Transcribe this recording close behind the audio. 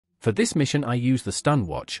For this mission I use the stun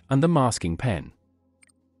watch and the masking pen.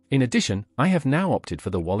 In addition, I have now opted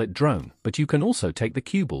for the wallet drone, but you can also take the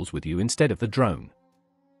cue balls with you instead of the drone.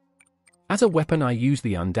 As a weapon I use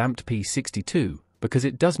the undamped P62, because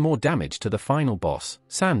it does more damage to the final boss,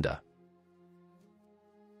 Sander.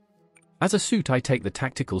 As a suit I take the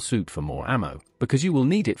tactical suit for more ammo, because you will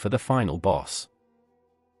need it for the final boss.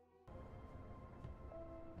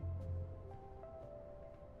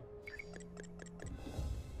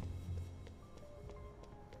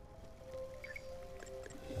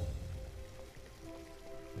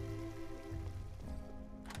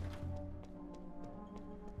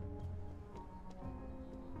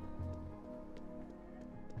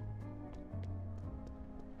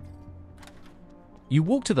 You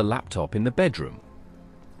walk to the laptop in the bedroom.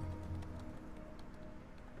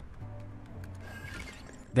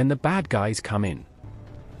 Then the bad guys come in.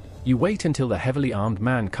 You wait until the heavily armed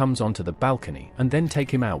man comes onto the balcony and then take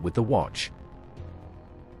him out with the watch.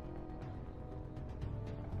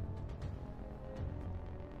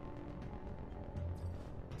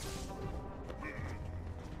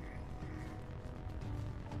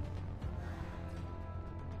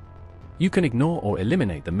 You can ignore or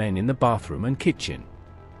eliminate the men in the bathroom and kitchen.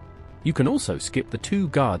 You can also skip the 2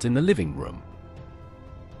 guards in the living room.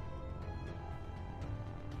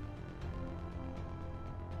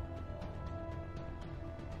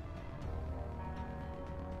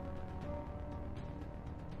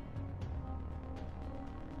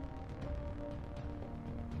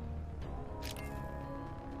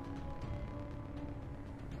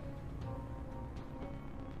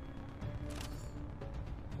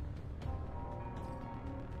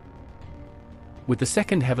 With the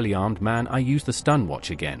second heavily armed man I use the stun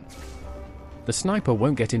watch again. The sniper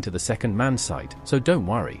won't get into the second man's sight, so don't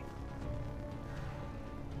worry.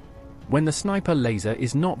 When the sniper laser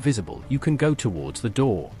is not visible, you can go towards the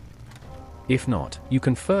door. If not, you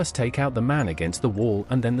can first take out the man against the wall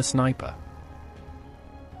and then the sniper.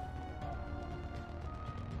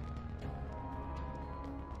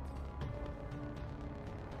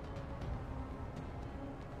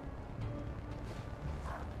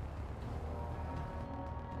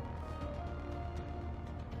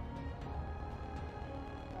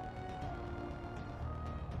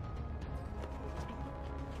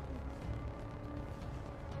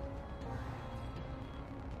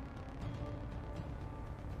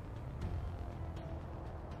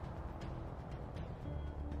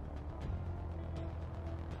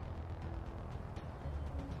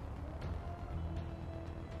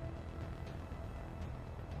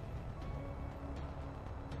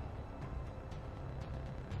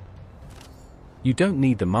 You don't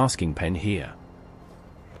need the masking pen here.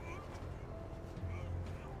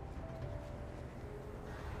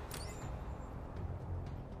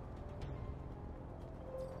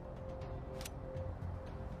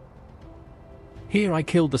 Here I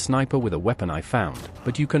killed the sniper with a weapon I found,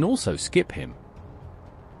 but you can also skip him.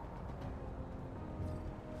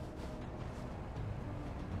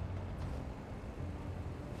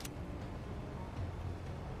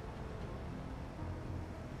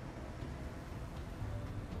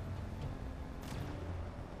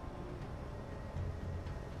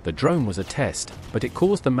 The drone was a test, but it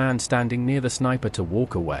caused the man standing near the sniper to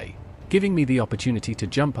walk away, giving me the opportunity to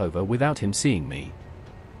jump over without him seeing me.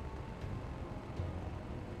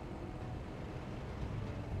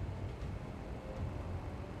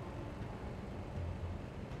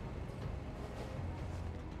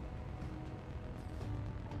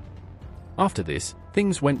 After this,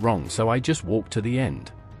 things went wrong, so I just walked to the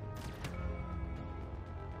end.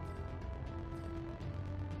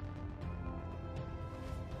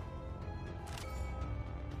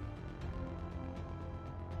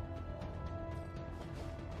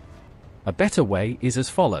 A better way is as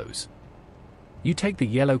follows. You take the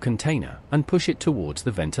yellow container and push it towards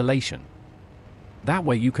the ventilation. That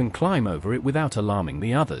way you can climb over it without alarming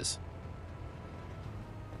the others.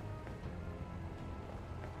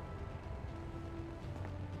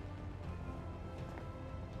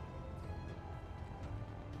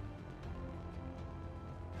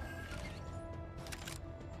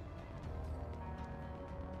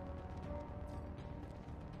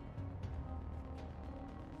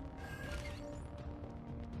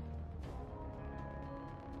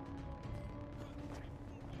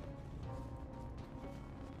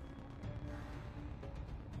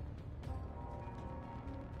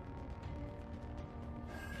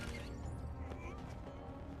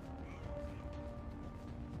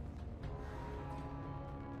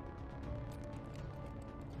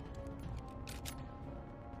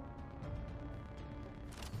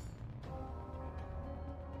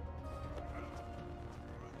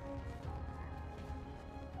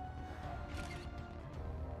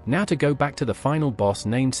 Now to go back to the final boss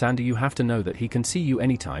named Sander, you have to know that he can see you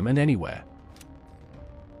anytime and anywhere.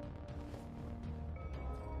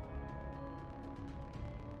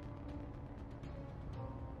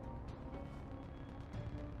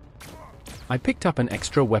 I picked up an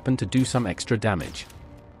extra weapon to do some extra damage.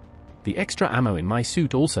 The extra ammo in my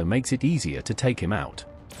suit also makes it easier to take him out.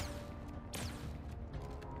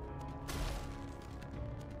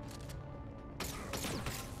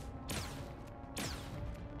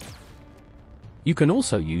 You can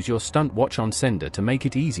also use your stunt watch on Sender to make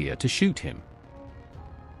it easier to shoot him.